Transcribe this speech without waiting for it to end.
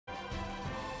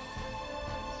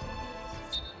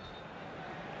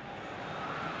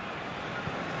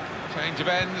Change of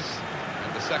ends,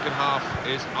 and the second half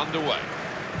is underway.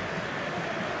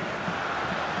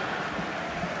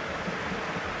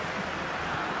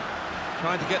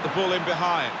 Trying to get the ball in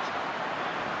behind.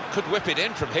 Could whip it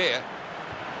in from here.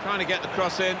 Trying to get the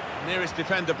cross in, nearest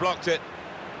defender blocked it.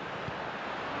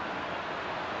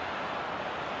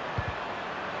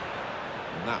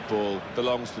 And that ball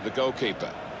belongs to the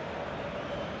goalkeeper.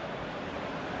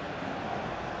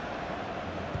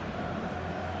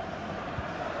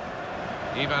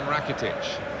 Ivan Rakitic.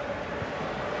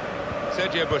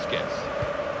 Sergio Busquets.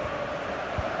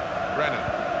 Brennan.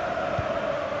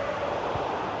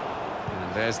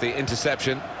 And there's the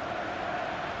interception.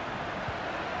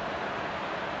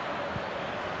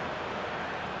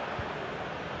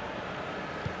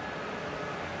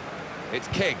 It's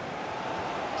King.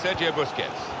 Sergio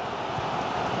Busquets.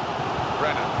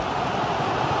 Brennan.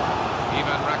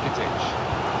 Ivan Rakitic.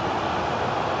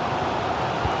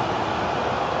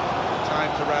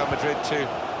 Time for Real Madrid to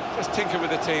just tinker with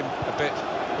the team a bit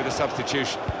with a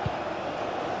substitution.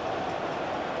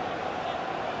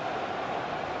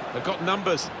 They've got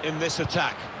numbers in this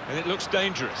attack, and it looks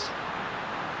dangerous.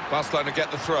 Barcelona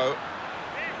get the throw.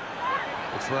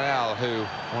 It's Real who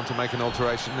want to make an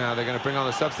alteration now. They're going to bring on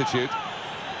a substitute.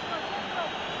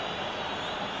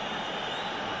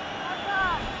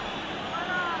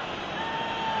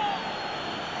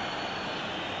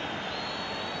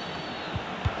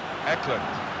 Eklund.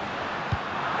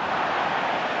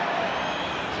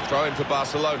 It's a throw in for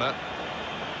Barcelona.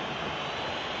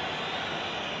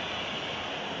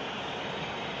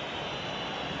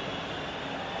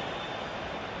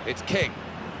 It's King.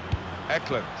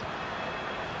 Eklund.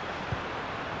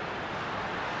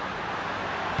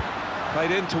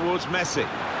 Played in towards Messi.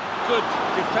 Good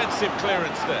defensive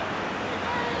clearance there.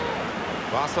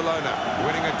 Barcelona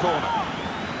winning a corner.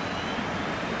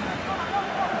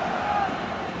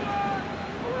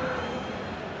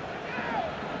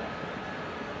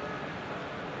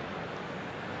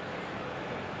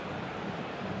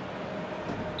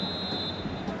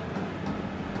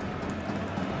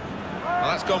 Well,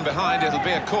 that's gone behind, it'll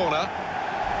be a corner.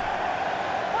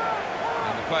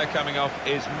 And the player coming off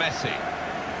is Messi.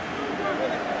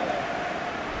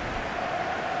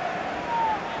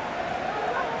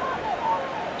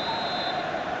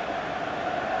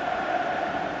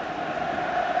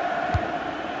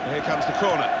 Here comes the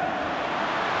corner.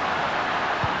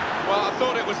 Well, I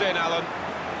thought it was in, Alan.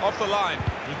 Off the line.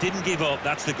 He didn't give up,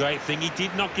 that's the great thing. He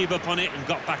did not give up on it and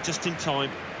got back just in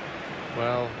time.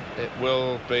 Well, it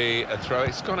will be a throw.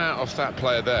 It's gone out off that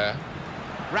player there.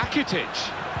 Rakitic.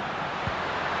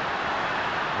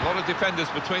 A lot of defenders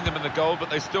between them and the goal, but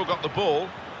they still got the ball.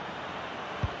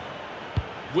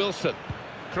 Wilson.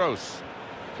 Kroos.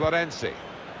 Florenzi.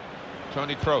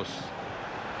 Toni Kroos.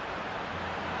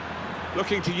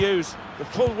 Looking to use the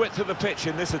full width of the pitch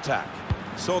in this attack.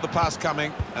 Saw the pass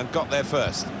coming and got there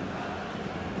first.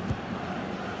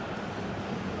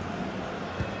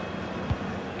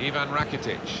 Ivan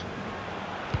Rakitic.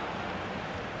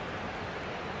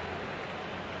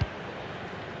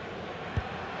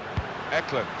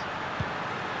 Eklund.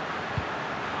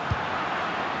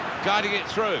 Guiding it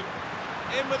through.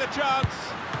 In with a chance.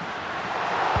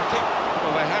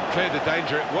 Well, they have cleared the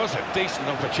danger. It was a decent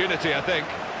opportunity, I think.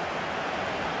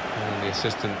 And the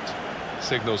assistant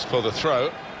signals for the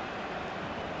throw.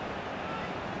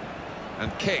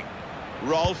 And King.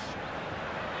 Rolf.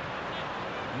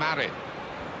 Marin.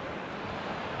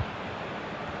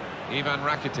 Ivan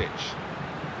Rakitic.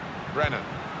 Brennan.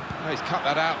 Oh, he's cut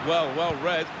that out well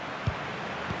read.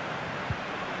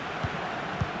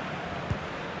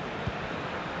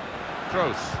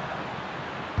 Kroos.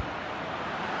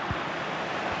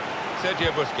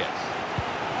 Sergio Busquets.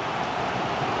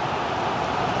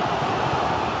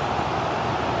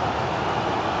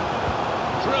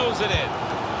 Drills it in.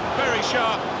 Very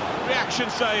sharp. Reaction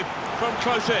save from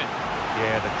close in.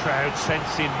 Yeah, the crowd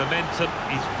sensing momentum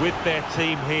is with their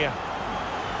team here.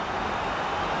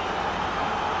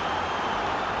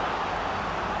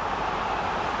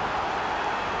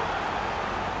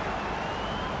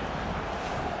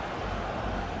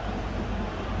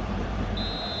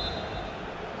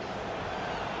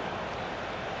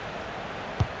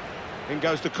 In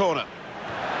goes the corner.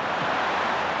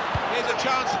 Here's a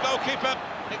chance, the goalkeeper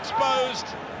exposed.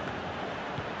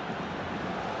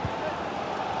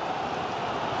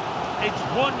 It's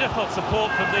wonderful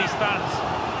support from these fans.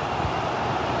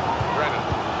 Brennan.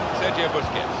 Sergio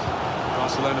Busquets.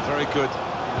 Barcelona very good,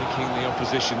 making the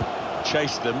opposition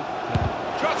chase them.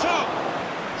 Shot up!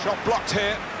 Shot blocked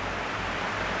here.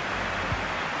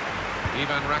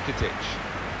 Ivan Rakitic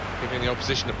giving the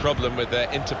opposition a problem with their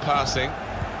interpassing.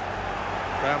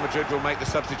 Real Madrid will make the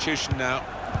substitution now.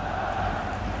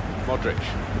 Modric.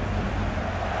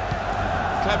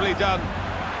 Cleverly done.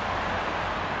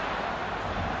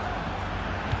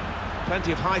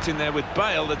 Plenty of height in there with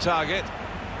Bale, the target.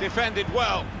 Defended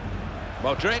well.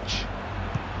 Modric.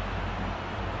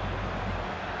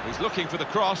 He's looking for the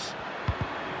cross.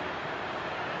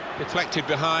 Deflected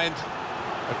behind.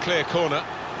 A clear corner.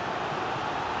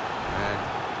 And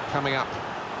coming up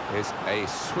is a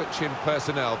switch in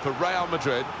personnel for Real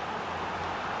Madrid.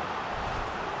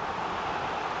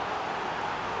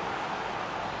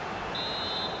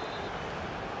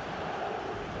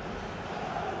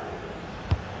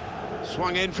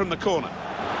 Swung in from the corner.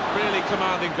 Really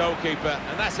commanding goalkeeper,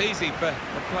 and that's easy for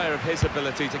a player of his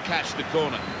ability to catch the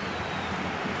corner.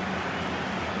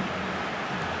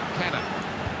 Kenner.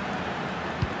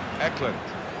 Eklund.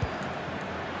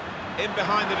 In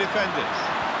behind the defenders.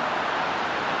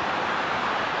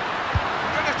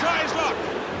 Going to try his luck.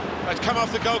 It's come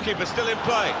off the goalkeeper, still in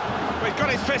play. But he's got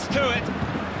his fist to it.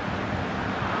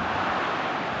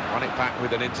 Won it back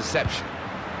with an interception.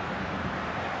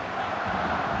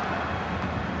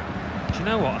 Do you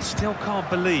know what? I still can't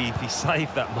believe he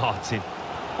saved that, Martin.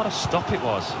 What a stop it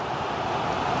was.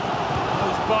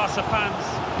 Those Barca fans,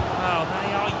 oh,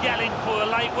 they are yelling for a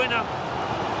late winner.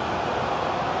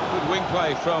 Good wing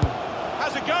play from...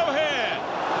 Has a go here!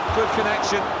 Good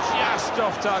connection, just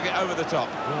off target over the top.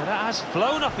 Yeah, that has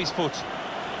flown off his foot.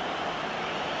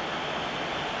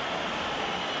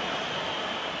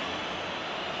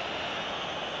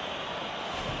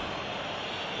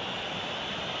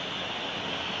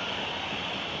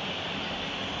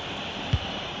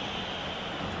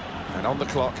 And on the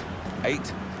clock,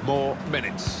 8 more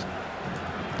minutes.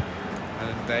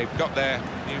 And they've got their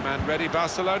new man ready,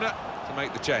 Barcelona, to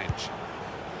make the change.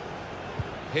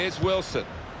 Here's Wilson.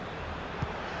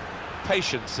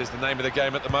 Patience is the name of the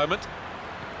game at the moment.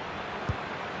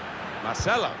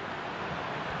 Marcelo.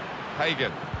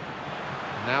 Hagen.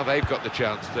 Now they've got the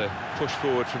chance to push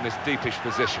forward from this deepish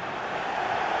position.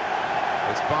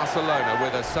 It's Barcelona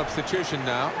with a substitution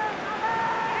now.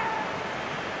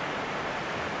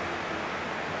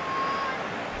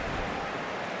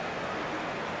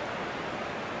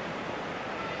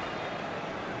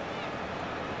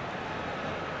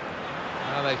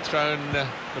 Well, they've thrown the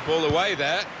ball away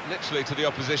there, literally to the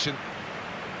opposition.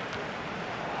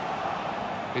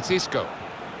 It's Isco.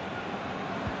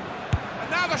 And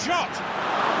now the shot!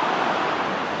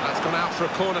 That's gone out for a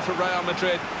corner for Real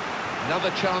Madrid.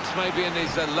 Another chance maybe in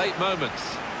these late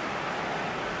moments.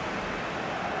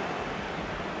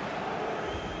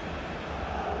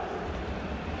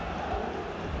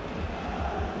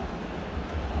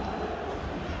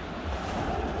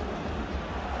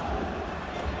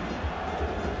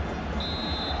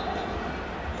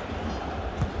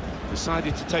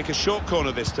 Decided to take a short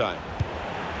corner this time.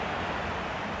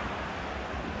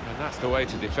 And that's the way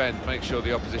to defend, make sure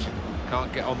the opposition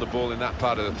can't get on the ball in that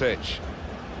part of the pitch.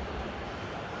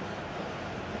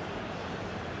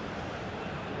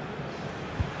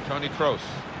 Toni Kroos.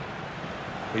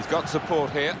 He's got support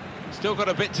here. Still got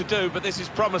a bit to do, but this is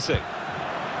promising.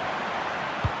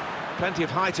 Plenty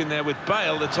of height in there with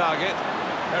Bale, the target.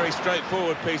 Very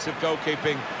straightforward piece of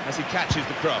goalkeeping as he catches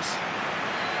the cross.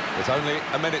 There's only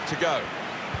a minute to go.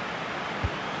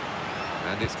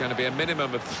 And it's going to be a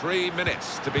minimum of 3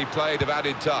 minutes to be played of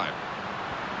added time.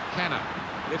 Kenner.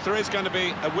 If there is going to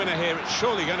be a winner here, it's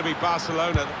surely going to be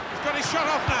Barcelona. He's got his shot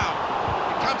off now.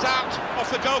 It comes out off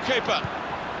the goalkeeper.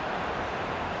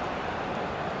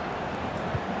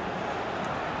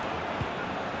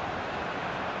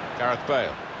 Gareth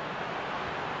Bale.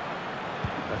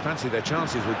 They fancy their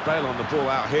chances with Bale on the ball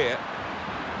out here.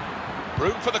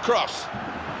 Room for the cross.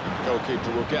 The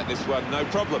goalkeeper will get this one, no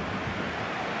problem.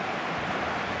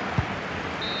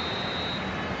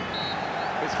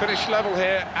 It's finished level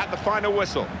here at the final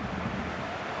whistle.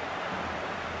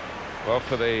 Well,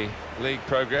 for the league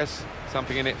progress,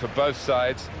 something in it for both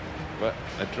sides, but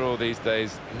a draw these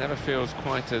days never feels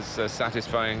quite as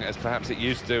satisfying as perhaps it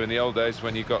used to in the old days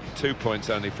when you got 2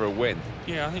 points only for a win.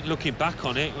 Yeah, I think looking back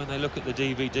on it, when they look at the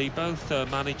DVD, both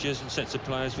managers and sets of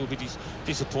players will be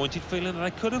disappointed, feeling that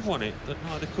they could have won it, but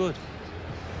neither could.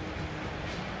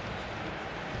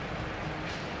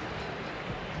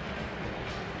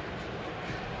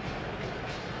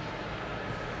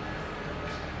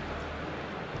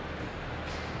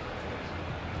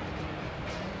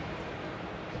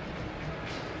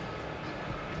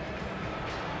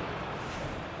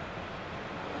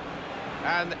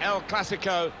 And El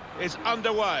Clasico is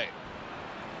underway.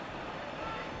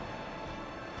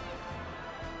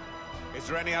 Is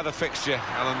there any other fixture,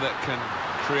 Alan, that can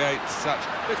create such...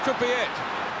 This could be it.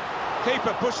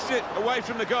 Keeper pushes it away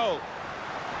from the goal.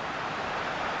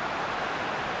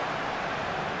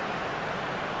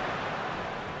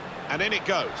 And in it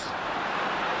goes.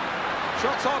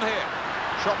 Shots on here.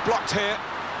 Shot blocked here.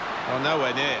 Oh,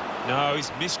 nowhere near. No,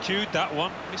 he's miscued that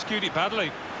one. Miscued it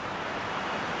badly.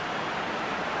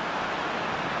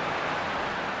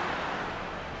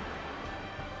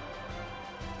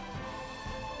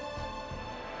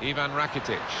 Ivan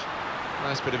Rakitic.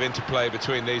 Nice bit of interplay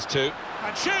between these two.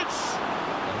 And shoots!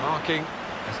 They're marking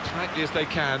as tightly as they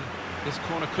can. This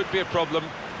corner could be a problem.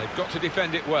 They've got to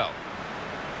defend it well.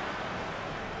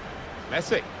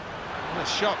 Messi. The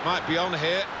shot might be on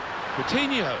here.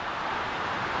 Coutinho.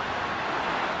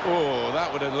 Oh,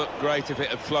 that would have looked great if it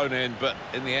had flown in, but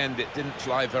in the end it didn't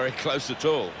fly very close at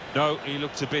all. No, he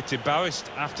looked a bit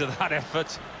embarrassed after that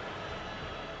effort.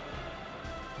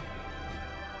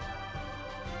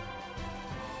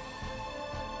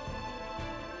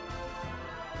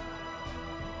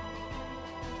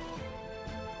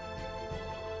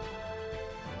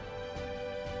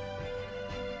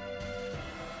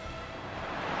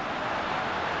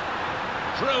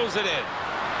 Drills it in.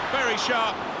 Very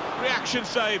sharp. Reaction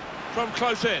save from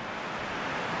close in.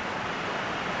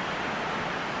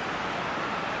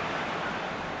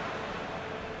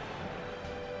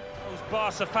 Those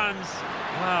Barca fans,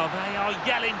 wow, they are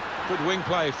yelling. Good wing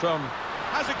play from...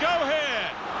 Has a go here!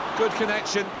 Good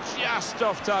connection, just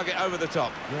off target over the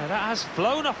top. Yeah, that has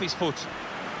flown off his foot.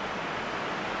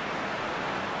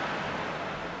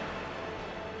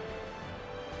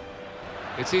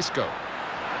 It's Isco.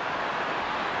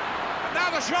 Now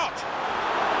the shot!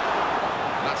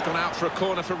 That's gone out for a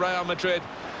corner for Real Madrid.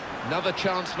 Another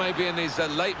chance maybe in these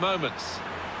late moments.